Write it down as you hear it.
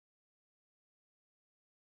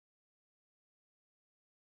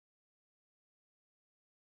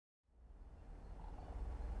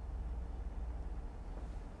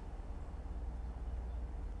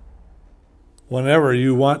whenever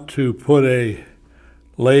you want to put a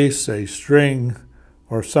lace, a string,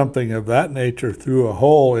 or something of that nature through a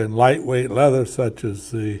hole in lightweight leather, such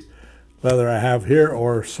as the leather I have here,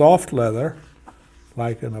 or soft leather,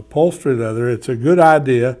 like an upholstery leather, it's a good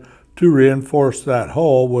idea to reinforce that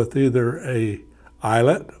hole with either a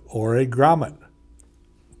eyelet or a grommet.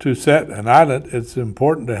 To set an eyelet, it's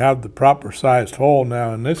important to have the proper sized hole.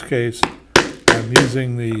 Now in this case, I'm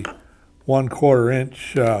using the 1/4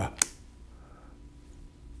 inch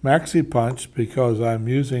maxi punch because I'm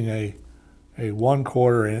using a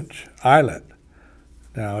 1/4 inch eyelet.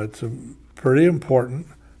 Now it's pretty important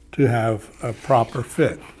to have a proper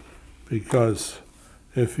fit, because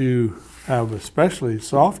if you have especially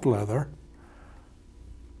soft leather,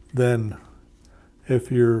 then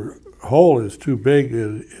if your hole is too big,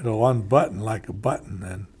 it'll unbutton like a button,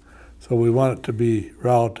 and so we want it to be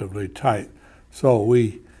relatively tight. So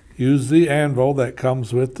we use the anvil that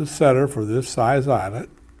comes with the setter for this size eyelet,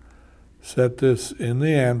 set this in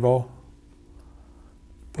the anvil,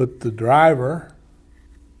 put the driver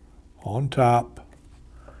on top,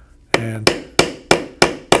 and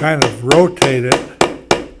kind of rotate it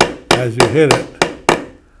as you hit it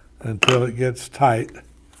until it gets tight,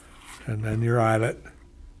 and then your eyelet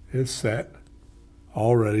is set,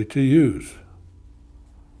 all ready to use.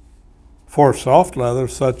 For soft leather,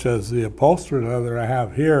 such as the upholstery leather I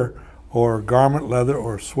have here, or garment leather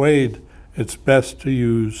or suede, it's best to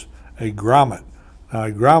use a grommet. Now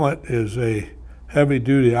a grommet is a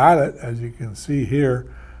heavy-duty eyelet, as you can see here,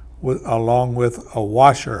 along with a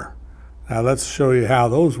washer. Now let's show you how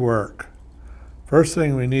those work. First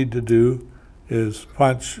thing we need to do is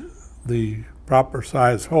punch the proper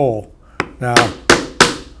size hole. Now,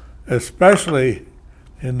 especially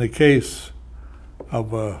in the case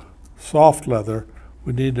of a soft leather,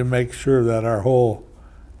 we need to make sure that our hole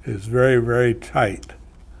is very, very tight.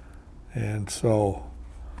 And so,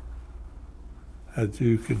 as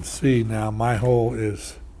you can see now, my hole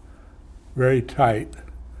is very tight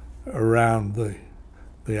around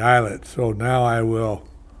the eyelet. So now I will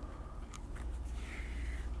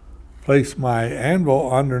place my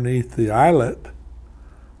anvil underneath the eyelet.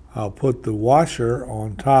 I'll put the washer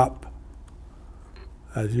on top,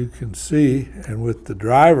 as you can see, and with the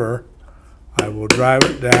driver, I will drive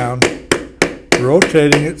it down,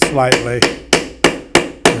 rotating it slightly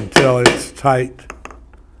until it's tight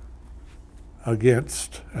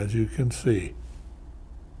against, as you can see.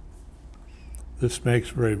 This makes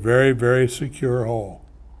for a very, very secure hole.